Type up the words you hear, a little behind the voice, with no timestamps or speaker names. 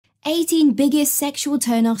18 biggest sexual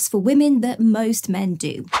turnoffs for women that most men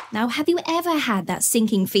do. Now, have you ever had that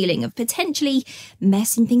sinking feeling of potentially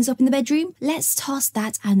messing things up in the bedroom? Let's toss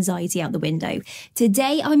that anxiety out the window.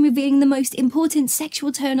 Today, I'm revealing the most important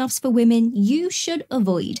sexual turnoffs for women you should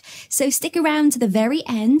avoid. So stick around to the very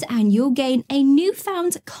end and you'll gain a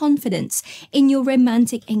newfound confidence in your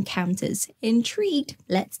romantic encounters. Intrigued?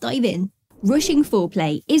 Let's dive in. Rushing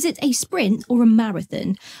foreplay. Is it a sprint or a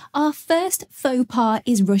marathon? Our first faux pas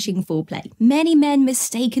is rushing foreplay. Many men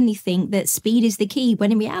mistakenly think that speed is the key,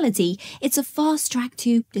 when in reality, it's a fast track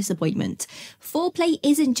to disappointment. Foreplay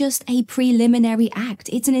isn't just a preliminary act,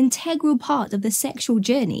 it's an integral part of the sexual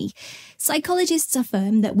journey. Psychologists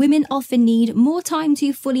affirm that women often need more time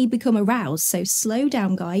to fully become aroused, so slow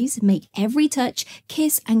down, guys. Make every touch,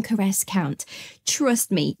 kiss, and caress count.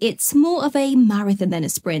 Trust me, it's more of a marathon than a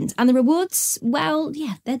sprint, and the rewards, well,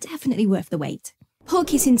 yeah, they're definitely worth the wait. Poor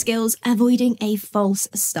kissing skills, avoiding a false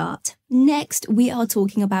start. Next, we are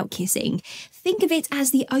talking about kissing. Think of it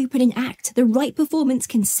as the opening act. The right performance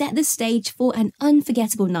can set the stage for an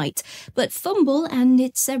unforgettable night, but fumble and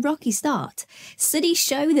it's a rocky start. Studies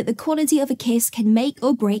show that the quality of a kiss can make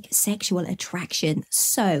or break sexual attraction.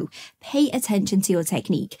 So, pay attention to your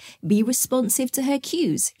technique. Be responsive to her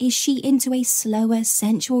cues. Is she into a slower,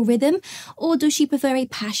 sensual rhythm, or does she prefer a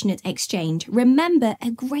passionate exchange? Remember,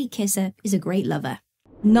 a great kisser is a great lover.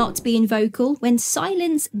 Not being vocal when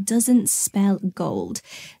silence doesn't spell gold.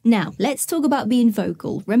 Now, let's talk about being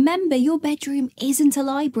vocal. Remember, your bedroom isn't a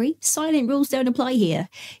library. Silent rules don't apply here.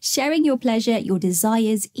 Sharing your pleasure, your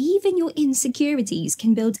desires, even your insecurities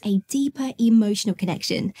can build a deeper emotional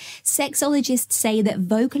connection. Sexologists say that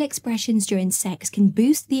vocal expressions during sex can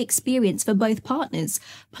boost the experience for both partners.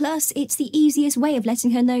 Plus, it's the easiest way of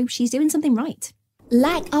letting her know she's doing something right.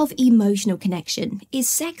 Lack of emotional connection. Is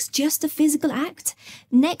sex just a physical act?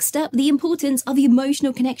 Next up, the importance of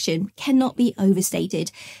emotional connection cannot be overstated.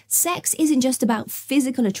 Sex isn't just about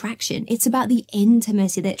physical attraction, it's about the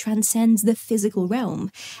intimacy that transcends the physical realm.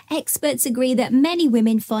 Experts agree that many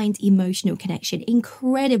women find emotional connection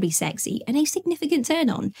incredibly sexy and a significant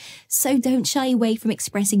turn-on. So don't shy away from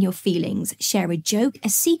expressing your feelings. Share a joke, a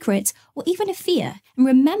secret, or even a fear. And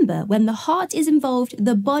remember, when the heart is involved,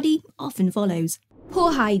 the body often follows.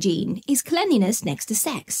 Poor hygiene. Is cleanliness next to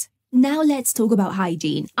sex? Now let's talk about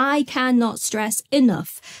hygiene. I cannot stress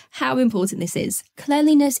enough how important this is.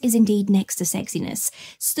 Cleanliness is indeed next to sexiness.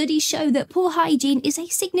 Studies show that poor hygiene is a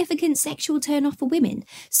significant sexual turn-off for women.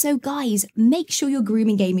 So guys, make sure your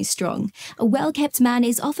grooming game is strong. A well-kept man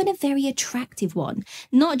is often a very attractive one,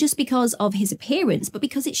 not just because of his appearance, but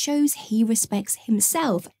because it shows he respects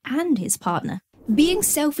himself and his partner. Being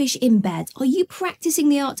selfish in bed. Are you practicing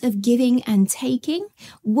the art of giving and taking?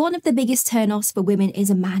 One of the biggest turn-offs for women is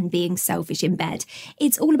a man being selfish in bed.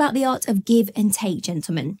 It's all about the art of give and take,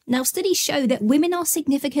 gentlemen. Now, studies show that women are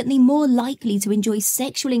significantly more likely to enjoy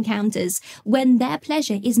sexual encounters when their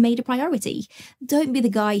pleasure is made a priority. Don't be the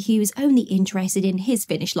guy who's only interested in his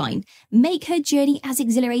finish line. Make her journey as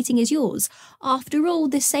exhilarating as yours. After all,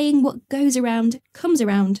 the saying what goes around comes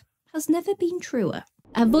around has never been truer.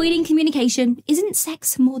 Avoiding communication. Isn't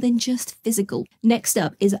sex more than just physical? Next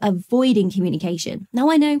up is avoiding communication.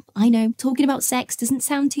 Now I know, talking about sex doesn't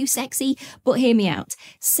sound too sexy, but hear me out.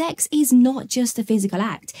 Sex is not just a physical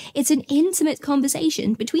act. It's an intimate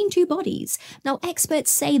conversation between two bodies. Now,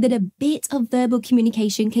 experts say that a bit of verbal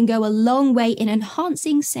communication can go a long way in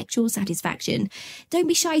enhancing sexual satisfaction. Don't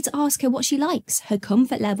be shy to ask her what she likes, her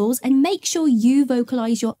comfort levels, and make sure you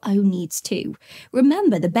vocalize your own needs too.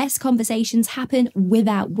 Remember, the best conversations happen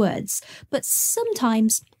without words, but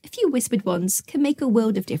sometimes a few whispered ones can make a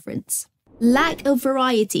world of difference. Lack of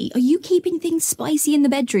variety. Are you keeping things spicy in the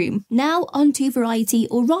bedroom? Now onto variety,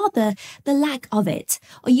 or rather, the lack of it.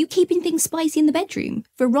 Are you keeping things spicy in the bedroom?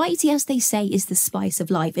 Variety, as they say, is the spice of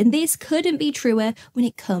life, and this couldn't be truer when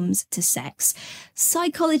it comes to sex.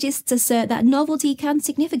 Psychologists assert that novelty can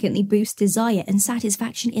significantly boost desire and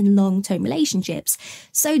satisfaction in long-term relationships.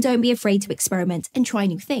 So don't be afraid to experiment and try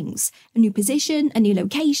new things. A new position, a new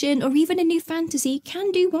location, or even a new fantasy can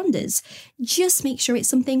do wonders. Just make sure it's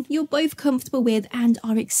something you're both comfortable with and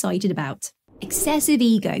are excited about. Excessive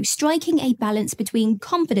ego, striking a balance between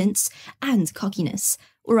confidence and cockiness.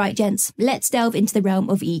 Alright gents, let's delve into the realm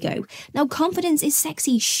of ego. Now, confidence is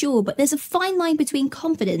sexy, sure, but there's a fine line between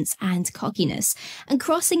confidence and cockiness, and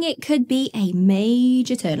crossing it could be a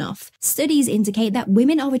major turnoff. Studies indicate that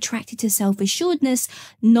women are attracted to self-assuredness,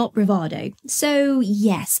 not bravado. So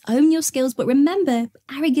yes, own your skills, but remember,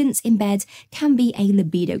 arrogance in bed can be a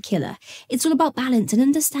libido killer. It's all about balance and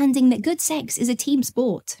understanding that good sex is a team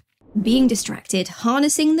sport. Being distracted,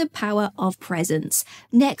 harnessing the power of presence.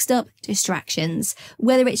 Next up, distractions.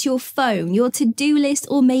 Whether it's your phone, your to-do list,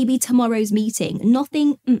 or maybe tomorrow's meeting,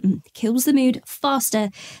 nothing kills the mood faster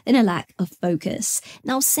than a lack of focus.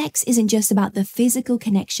 Now, sex isn't just about the physical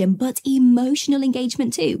connection, but emotional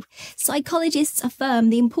engagement too. Psychologists affirm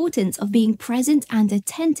the importance of being present and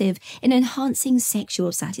attentive in enhancing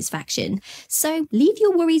sexual satisfaction. So, leave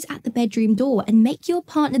your worries at the bedroom door and make your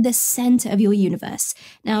partner the center of your universe.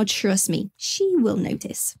 Now, trust me, she will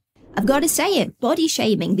notice. I've got to say it, body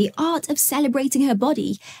shaming, the art of celebrating her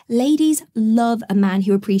body. Ladies love a man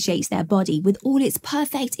who appreciates their body with all its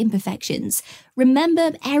perfect imperfections.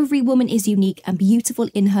 Remember, every woman is unique and beautiful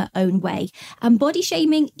in her own way. And body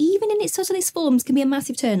shaming, even in its subtlest forms, can be a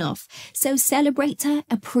massive turn-off. So celebrate her,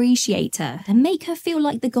 appreciate her, and make her feel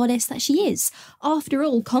like the goddess that she is. After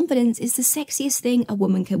all, confidence is the sexiest thing a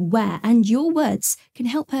woman can wear, and your words can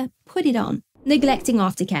help her put it on. Neglecting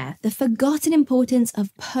aftercare, the forgotten importance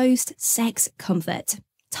of post-sex comfort.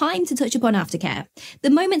 Time to touch upon aftercare.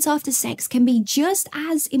 The moments after sex can be just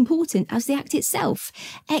as important as the act itself.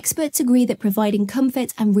 Experts agree that providing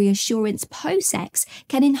comfort and reassurance post-sex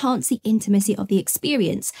can enhance the intimacy of the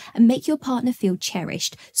experience and make your partner feel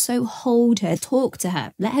cherished. So hold her, talk to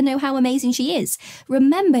her, let her know how amazing she is.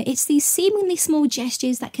 Remember, it's these seemingly small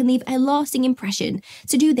gestures that can leave a lasting impression.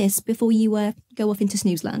 So do this before you go off into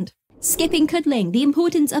snooze land. Skipping cuddling, the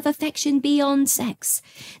importance of affection beyond sex.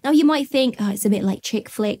 Now you might think, it's a bit like chick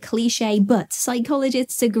flick, cliche, but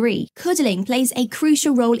psychologists agree. Cuddling plays a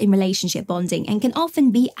crucial role in relationship bonding and can often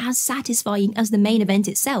be as satisfying as the main event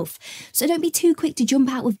itself. So don't be too quick to jump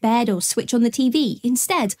out of bed or switch on the TV.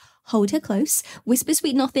 Instead, hold her close, whisper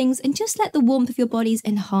sweet nothings, and just let the warmth of your bodies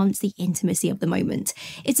enhance the intimacy of the moment.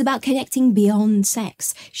 It's about connecting beyond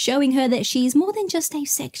sex, showing her that she's more than just a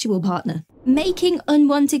sexual partner. Making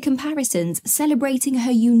unwanted comparisons, celebrating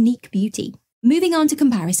her unique beauty. Moving on to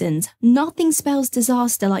comparisons, nothing spells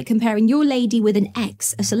disaster like comparing your lady with an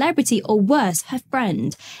ex, a celebrity, or worse, her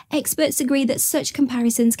friend. Experts agree that such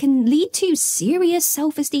comparisons can lead to serious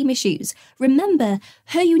self-esteem issues. Remember,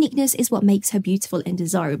 her uniqueness is what makes her beautiful and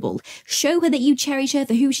desirable. Show her that you cherish her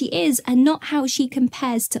for who she is and not how she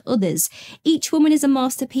compares to others. Each woman is a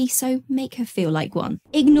masterpiece, so make her feel like one.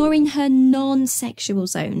 Ignoring her non-sexual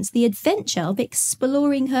zones, the adventure of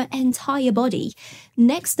exploring her entire body.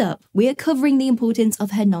 Next up, we're covering the importance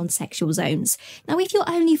of her non-sexual zones. Now, if you're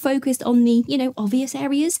only focused on the, obvious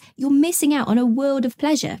areas, you're missing out on a world of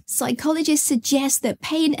pleasure. Psychologists suggest that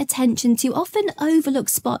paying attention to often overlooked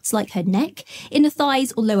spots like her neck, inner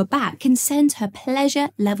thighs, or lower back can send her pleasure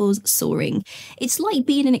levels soaring. It's like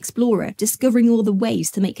being an explorer, discovering all the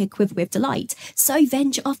ways to make her quiver with delight. So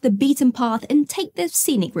venture off the beaten path and take the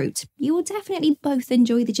scenic route. You will definitely both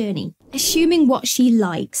enjoy the journey. Assuming what she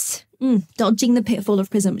likes. Dodging the pitfall of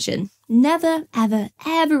presumption. Never, ever,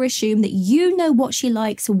 ever assume that you know what she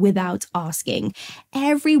likes without asking.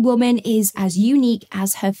 Every woman is as unique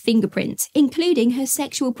as her fingerprint, including her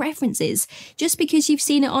sexual preferences. Just because you've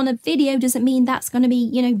seen it on a video doesn't mean that's going to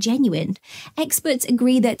be, genuine. Experts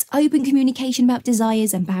agree that open communication about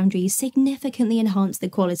desires and boundaries significantly enhance the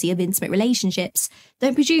quality of intimate relationships.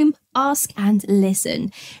 Don't presume, ask and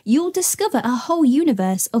listen. You'll discover a whole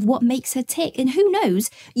universe of what makes her tick, and who knows,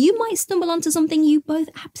 you might stumble onto something you both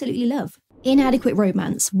absolutely love. Inadequate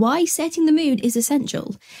romance. Why setting the mood is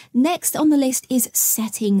essential. Next on the list is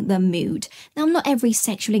setting the mood. Now, not every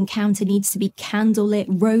sexual encounter needs to be candlelit,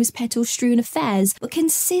 rose petal strewn affairs, but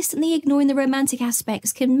consistently ignoring the romantic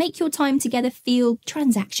aspects can make your time together feel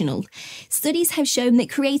transactional. Studies have shown that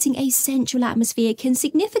creating a sensual atmosphere can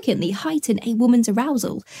significantly heighten a woman's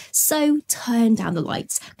arousal. So turn down the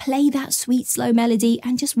lights, play that sweet slow melody,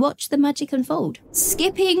 and just watch the magic unfold.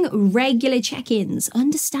 Skipping regular check-ins,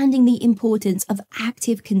 understanding the importance of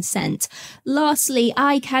active consent. Lastly,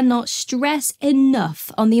 I cannot stress enough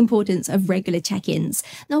on the importance of regular check-ins.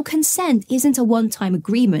 Now, consent isn't a one-time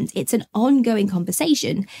agreement, it's an ongoing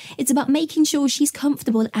conversation. It's about making sure she's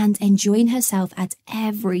comfortable and enjoying herself at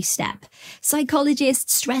every step.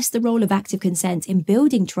 Psychologists stress the role of active consent in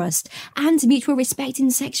building trust and mutual respect in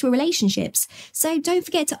sexual relationships. So don't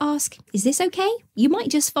forget to ask, is this okay? You might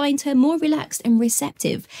just find her more relaxed and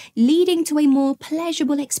receptive, leading to a more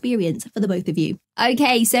pleasurable experience for the both of you.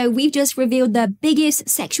 Okay, so we've just revealed the biggest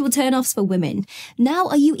sexual turn-offs for women. Now,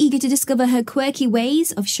 are you eager to discover her quirky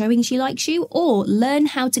ways of showing she likes you, or learn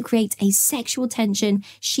how to create a sexual tension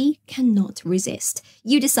she cannot resist?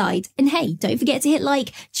 You decide. And hey, don't forget to hit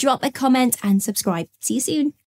like, drop a comment, and subscribe. See you soon.